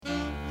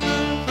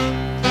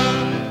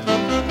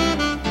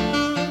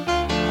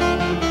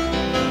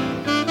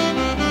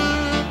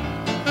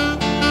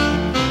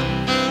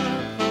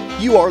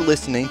You are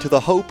listening to the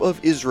Hope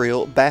of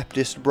Israel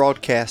Baptist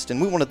broadcast, and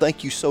we want to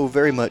thank you so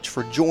very much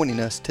for joining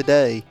us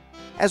today.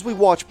 As we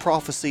watch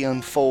prophecy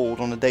unfold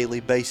on a daily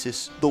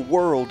basis, the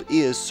world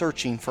is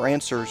searching for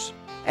answers,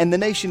 and the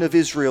nation of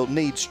Israel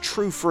needs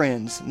true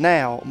friends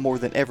now more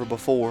than ever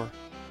before.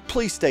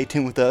 Please stay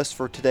tuned with us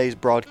for today's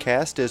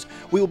broadcast as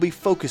we will be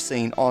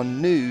focusing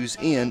on news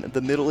in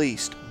the Middle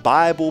East,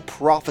 Bible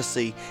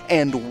prophecy,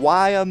 and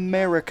why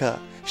America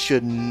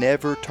should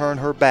never turn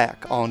her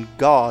back on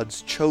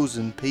God's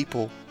chosen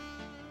people.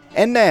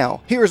 And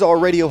now, here's our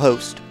radio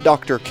host,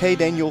 Dr. K.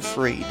 Daniel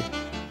Freed.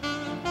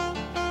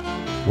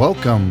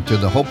 Welcome to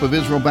the Hope of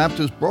Israel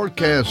Baptist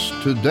broadcast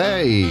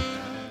today.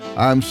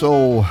 I'm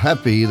so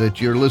happy that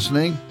you're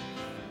listening,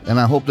 and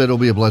I hope that it'll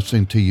be a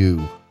blessing to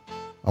you.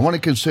 I want to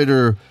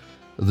consider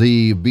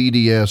the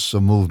BDS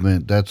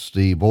movement. That's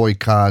the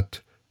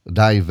boycott,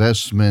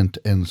 divestment,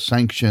 and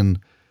sanction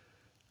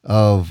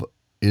of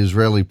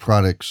Israeli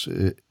products,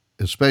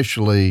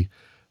 especially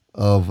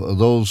of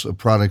those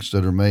products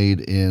that are made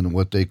in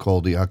what they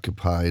call the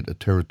occupied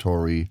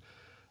territory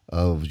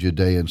of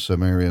Judea and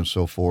Samaria and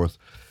so forth.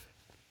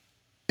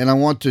 And I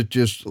want to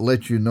just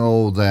let you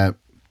know that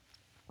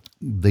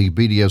the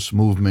BDS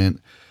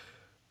movement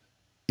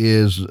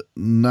is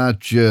not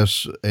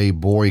just a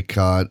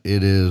boycott,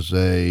 it is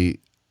a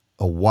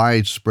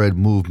widespread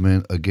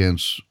movement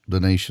against the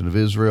nation of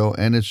Israel,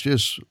 and it's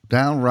just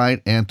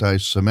downright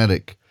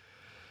anti-Semitic.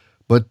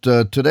 But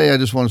today I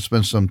just want to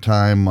spend some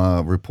time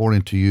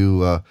reporting to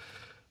you.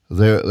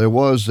 There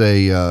was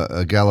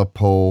a Gallup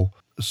poll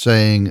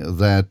saying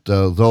that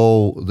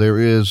though there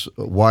is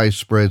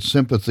widespread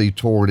sympathy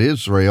toward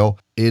Israel,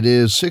 it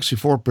is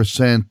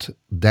 64%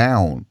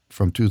 down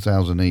from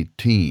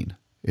 2018.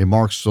 It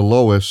marks the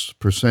lowest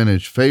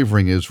percentage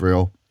favoring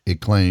Israel,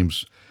 it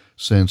claims,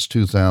 since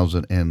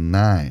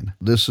 2009.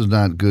 This is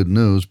not good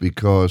news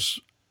because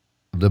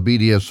the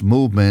BDS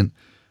movement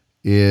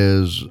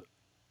is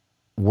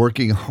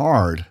working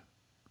hard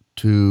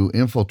to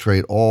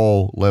infiltrate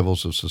all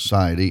levels of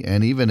society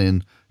and even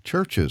in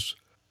churches.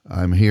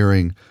 I'm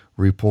hearing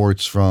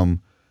reports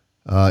from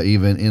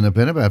even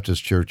independent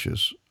Baptist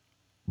churches,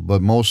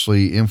 but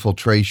mostly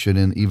infiltration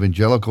in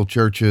evangelical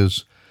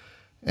churches,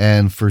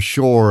 and for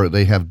sure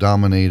they have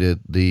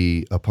dominated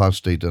the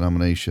apostate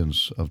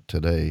denominations of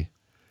today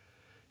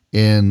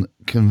in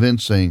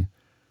convincing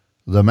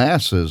the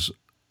masses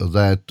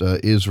that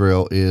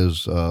Israel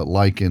is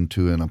likened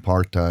to an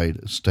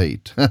apartheid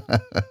state.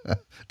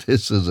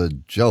 This is a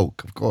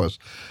joke, of course.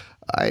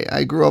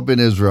 I grew up in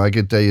Israel. I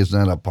can tell you it's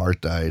not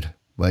apartheid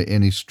by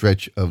any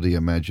stretch of the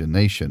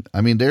imagination.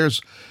 I mean, there's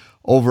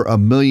over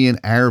 1 million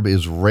Arab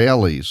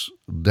Israelis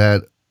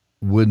that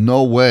would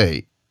no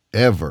way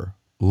ever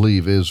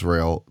leave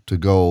Israel to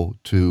go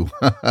to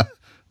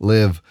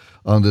live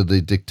under the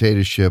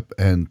dictatorship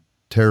and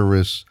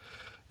terrorist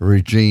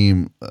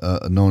regime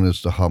known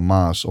as the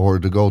Hamas, or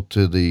to go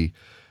to the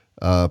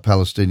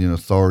Palestinian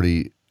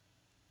Authority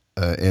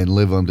and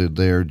live under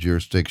their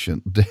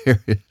jurisdiction.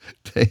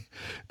 This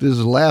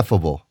is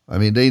laughable. I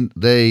mean,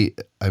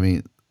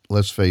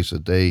 let's face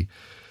it,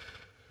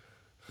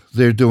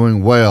 they're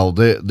doing well.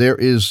 There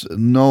is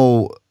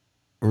no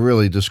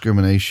really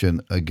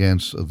discrimination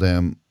against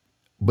them.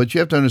 But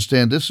you have to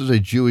understand, this is a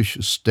Jewish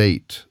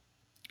state,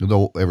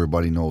 though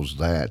everybody knows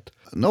that.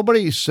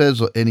 Nobody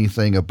says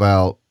anything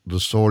about the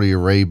Saudi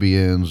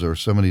Arabians or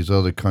some of these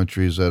other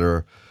countries that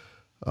are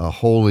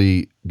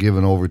wholly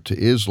given over to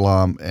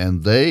Islam,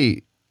 and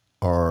they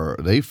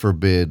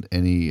forbid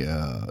any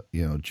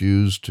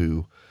Jews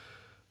to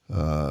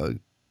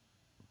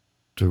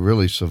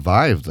really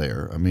survive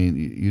there. I mean,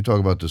 you talk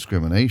about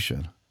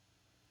discrimination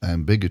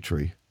and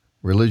bigotry,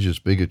 religious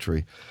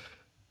bigotry.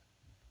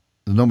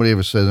 Nobody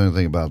ever says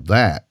anything about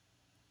that,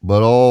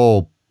 but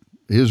all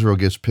Israel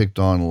gets picked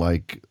on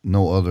like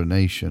no other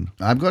nation.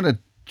 I'm going to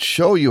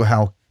show you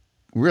how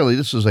really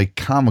this is a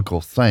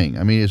comical thing.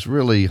 I mean, it's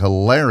really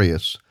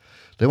hilarious.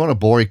 They want to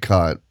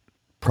boycott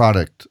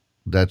product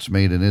that's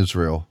made in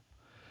Israel,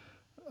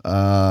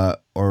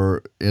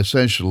 or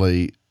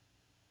essentially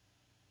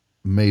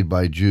made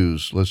by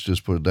Jews. Let's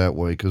just put it that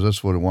way, because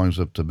that's what it winds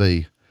up to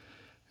be.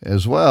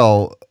 As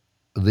well,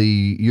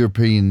 the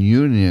European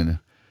Union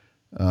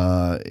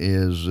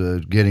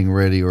is getting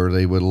ready, or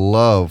they would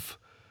love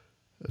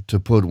to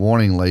put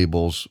warning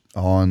labels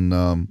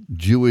on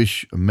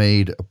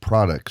Jewish-made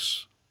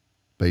products,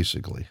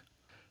 basically.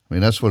 I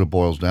mean, that's what it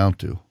boils down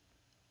to.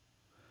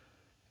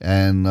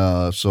 And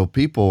so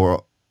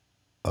people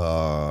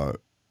are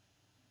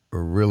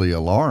really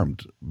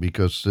alarmed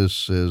because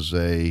this is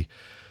a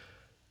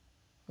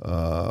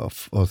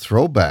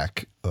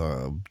throwback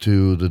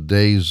to the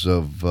days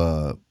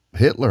of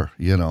Hitler,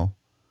 you know.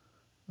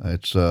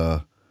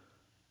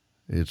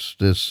 It's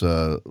this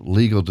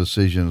legal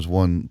decision, as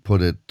one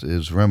put it,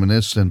 is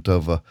reminiscent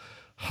of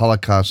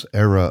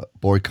Holocaust-era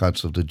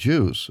boycotts of the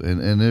Jews.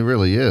 And it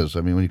really is.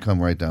 I mean, when you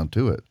come right down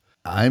to it.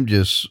 I'm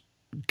just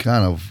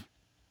kind of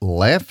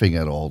laughing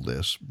at all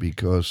this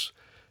because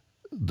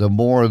the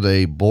more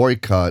they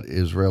boycott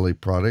Israeli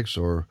products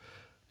or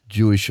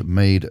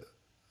Jewish-made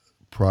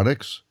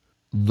products,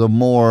 the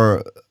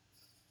more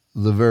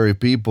the very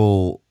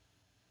people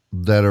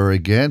that are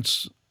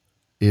against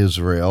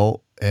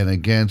Israel and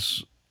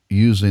against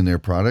using their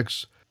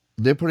products,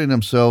 they're putting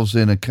themselves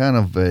in a kind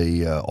of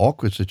a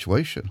awkward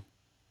situation.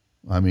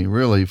 I mean,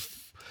 really,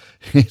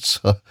 it's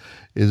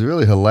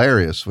really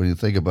hilarious when you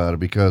think about it,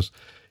 because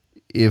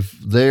if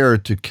they are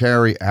to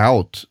carry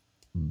out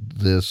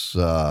this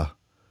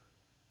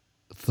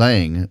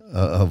thing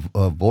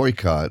of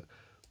boycott,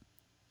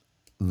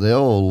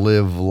 they'll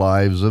live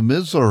lives of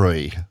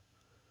misery.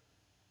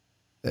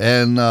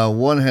 And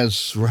one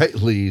has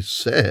rightly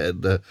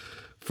said,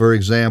 for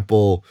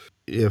example,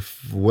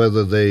 if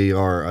whether they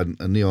are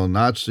a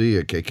neo-Nazi,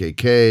 a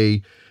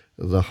KKK,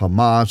 the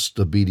Hamas,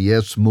 the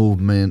BDS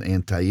movement,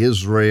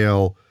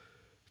 anti-Israel,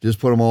 just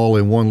put them all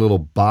in one little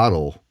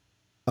bottle.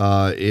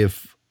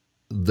 If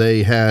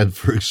they had,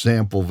 for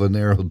example,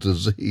 venereal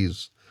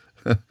disease,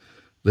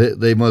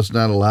 they must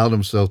not allow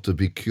themselves to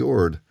be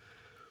cured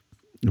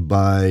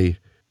by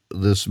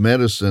this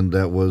medicine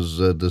that was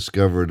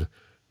discovered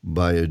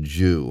by a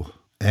Jew.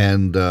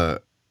 And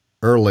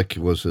Ehrlich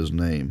was his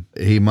name.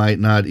 He might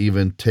not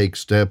even take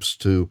steps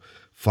to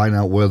find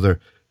out whether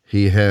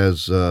he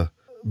has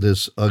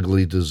this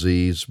ugly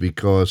disease,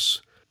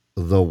 because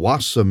the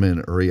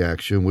Wassermann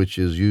reaction, which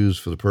is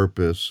used for the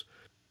purpose,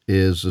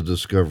 is the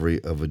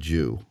discovery of a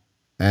Jew.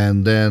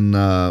 And then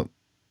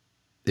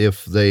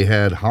if they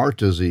had heart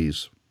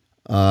disease,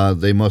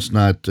 they must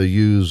not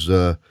use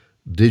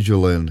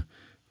Digilin,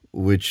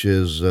 which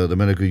is the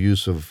medical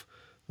use of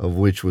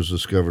which was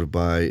discovered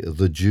by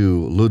the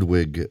Jew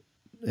Ludwig.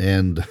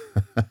 And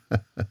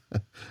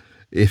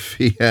if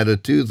he had a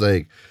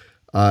toothache,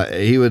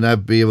 he would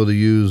not be able to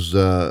use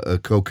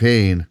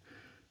cocaine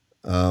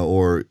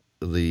or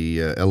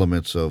the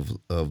elements of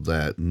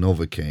that,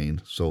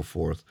 Novocaine, so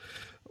forth,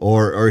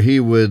 or he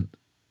would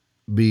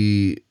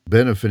be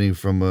benefiting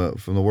from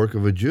the work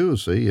of a Jew.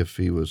 See, if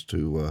he was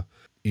to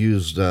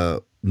use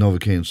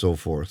Novocaine and so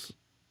forth.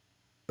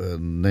 The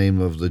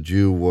name of the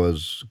Jew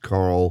was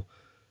Karl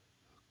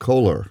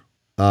Kohler.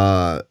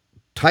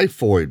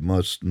 Typhoid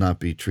must not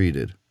be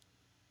treated.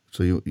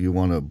 So you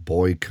want to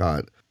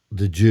boycott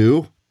the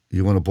Jew?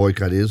 You want to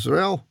boycott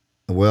Israel?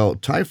 Well,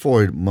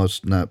 typhoid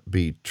must not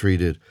be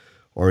treated,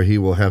 or he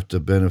will have to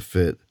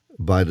benefit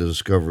by the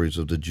discoveries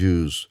of the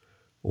Jews,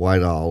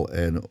 Whitehall.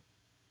 And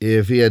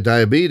if he had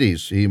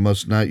diabetes, he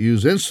must not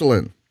use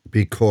insulin,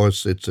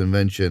 because its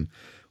invention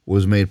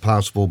was made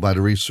possible by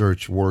the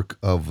research work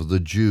of the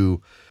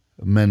Jew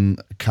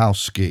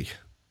Minkowski.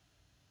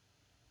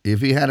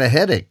 If he had a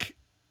headache,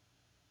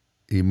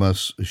 he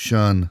must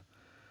shun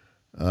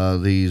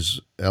these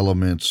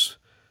elements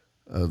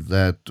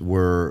that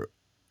were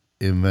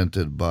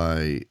invented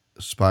by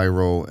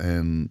Spiro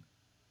and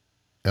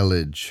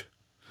Ehrlich.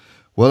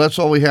 Well, that's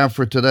all we have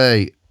for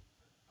today.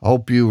 I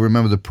hope you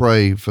remember to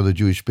pray for the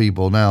Jewish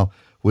people. Now,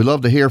 we'd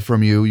love to hear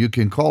from you. You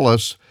can call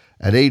us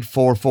at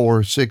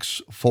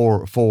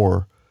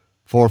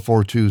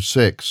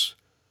 844-644-4426.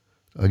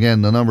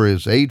 Again, the number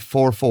is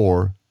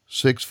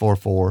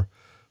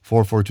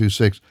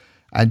 844-644-4426.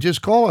 And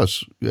just call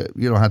us.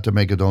 You don't have to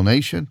make a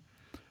donation.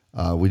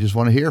 We just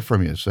want to hear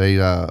from you. Say,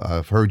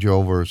 I've heard you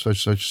over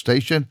such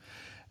station.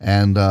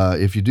 And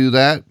if you do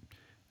that,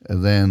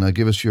 then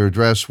give us your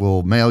address.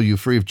 We'll mail you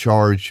free of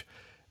charge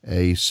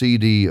a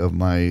CD of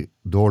my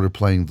daughter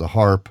playing the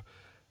harp.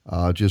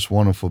 Just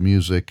wonderful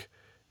music.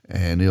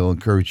 And it'll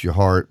encourage your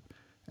heart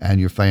and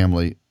your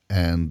family.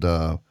 And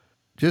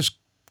just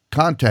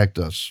contact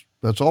us.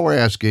 That's all we're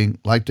asking.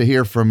 Like to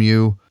hear from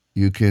you.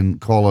 You can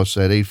call us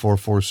at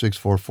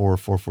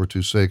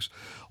 844-644-4426,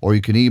 or you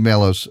can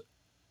email us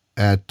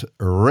at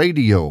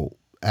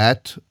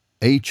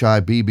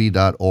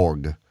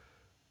radio@hibb.org.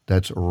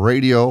 That's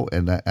radio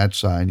and the @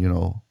 sign,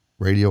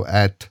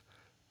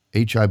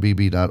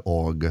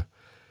 radio@hibb.org.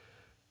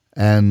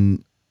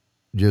 And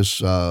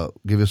just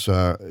give us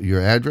your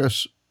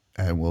address,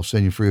 and we'll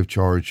send you free of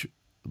charge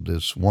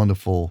this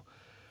wonderful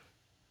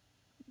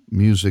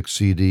music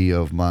CD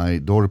of my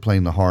daughter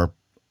playing the harp.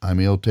 I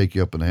mean, it'll take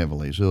you up in the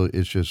heavenlies.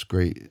 It's just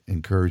great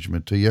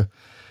encouragement to you.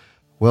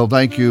 Well,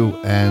 thank you,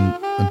 and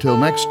until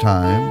next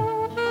time,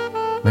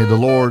 may the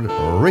Lord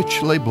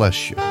richly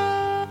bless you.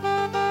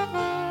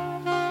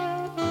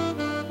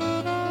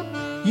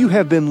 You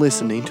have been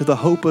listening to the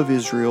Hope of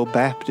Israel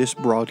Baptist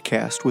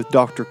broadcast with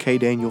Dr. K.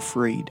 Daniel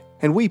Fried,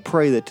 and we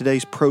pray that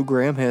today's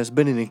program has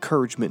been an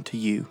encouragement to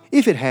you.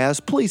 If it has,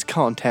 please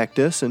contact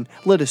us and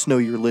let us know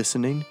you're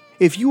listening.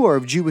 If you are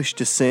of Jewish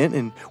descent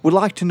and would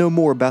like to know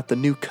more about the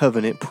new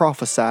covenant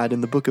prophesied in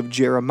the book of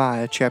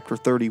Jeremiah chapter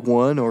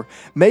 31, or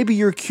maybe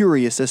you're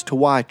curious as to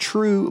why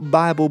true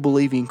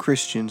Bible-believing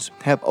Christians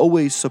have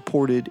always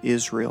supported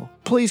Israel,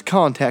 please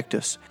contact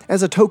us.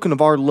 As a token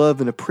of our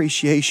love and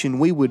appreciation,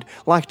 we would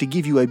like to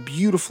give you a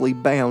beautifully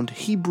bound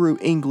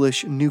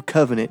Hebrew-English New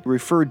Covenant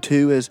referred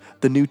to as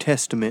the New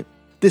Testament.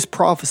 This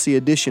Prophecy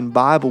Edition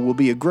Bible will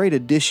be a great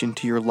addition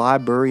to your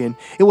library, and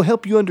it will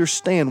help you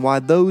understand why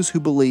those who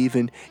believe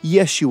in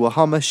Yeshua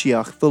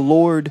HaMashiach, the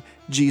Lord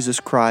Jesus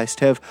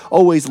Christ, have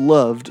always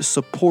loved,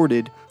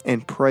 supported,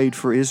 and prayed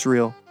for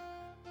Israel.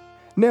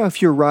 Now,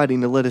 if you're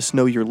writing to let us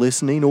know you're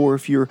listening, or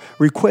if you're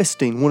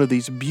requesting one of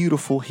these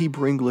beautiful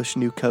Hebrew English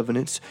New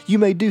Covenants, you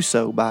may do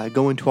so by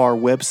going to our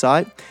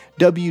website,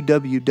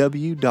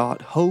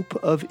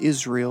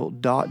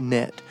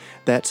 www.hopeofisrael.net.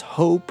 That's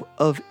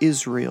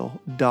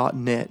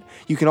hopeofisrael.net.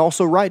 You can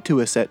also write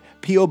to us at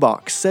P.O.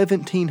 Box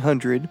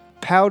 1700,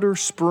 Powder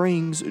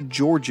Springs,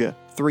 Georgia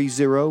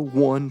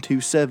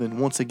 30127.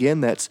 Once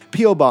again, that's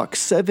P.O.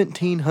 Box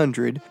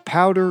 1700,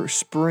 Powder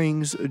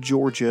Springs,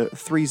 Georgia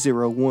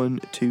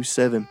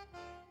 30127.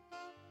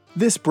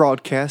 This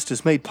broadcast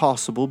is made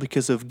possible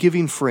because of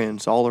giving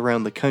friends all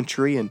around the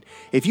country, and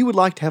if you would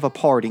like to have a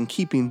part in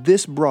keeping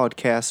this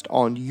broadcast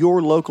on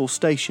your local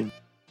station,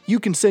 you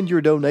can send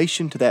your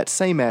donation to that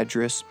same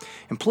address,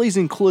 and please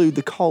include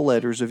the call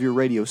letters of your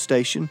radio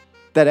station.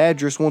 That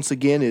address, once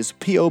again, is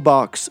P.O.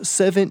 Box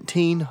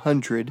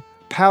 1700,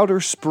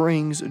 Powder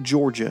Springs,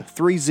 Georgia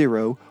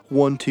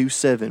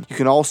 30127. You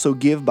can also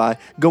give by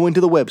going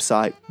to the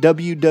website,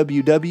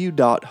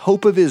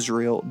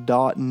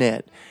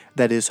 www.hopeofisrael.net.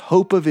 That is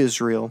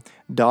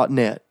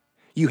hopeofisrael.net.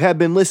 You have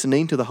been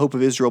listening to the Hope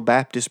of Israel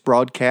Baptist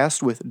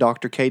broadcast with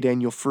Dr. K.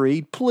 Daniel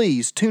Freed.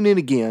 Please tune in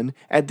again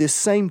at this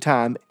same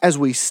time as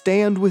we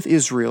stand with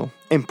Israel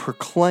and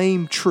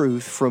proclaim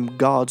truth from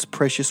God's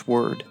precious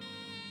Word.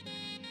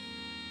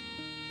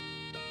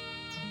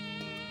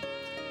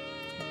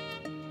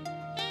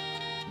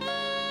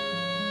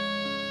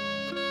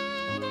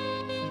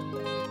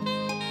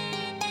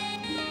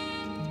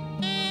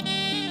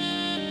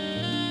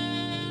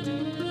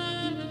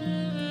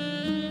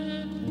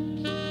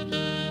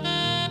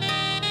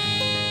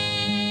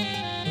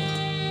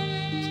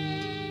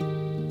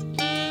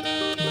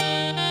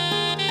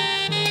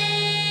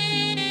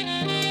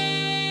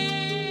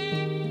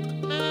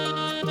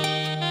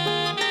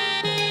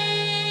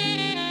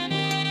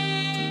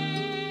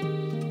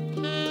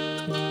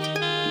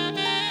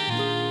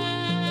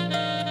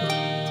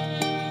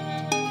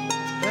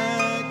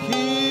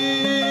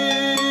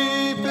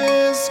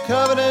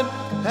 Covenant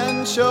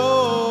and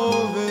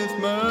showeth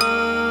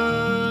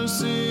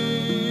mercy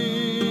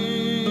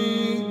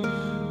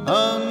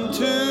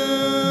unto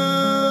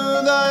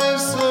thy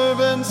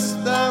servants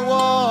that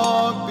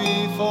walk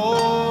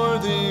before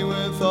thee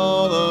with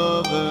all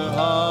of their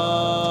hearts.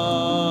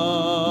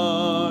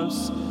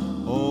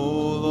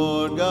 O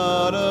Lord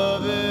God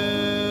of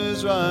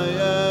Israel,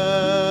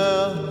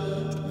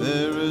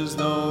 there is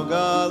no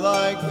God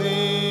like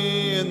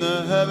thee in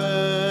the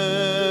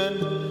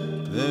heaven.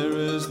 There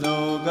is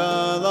no God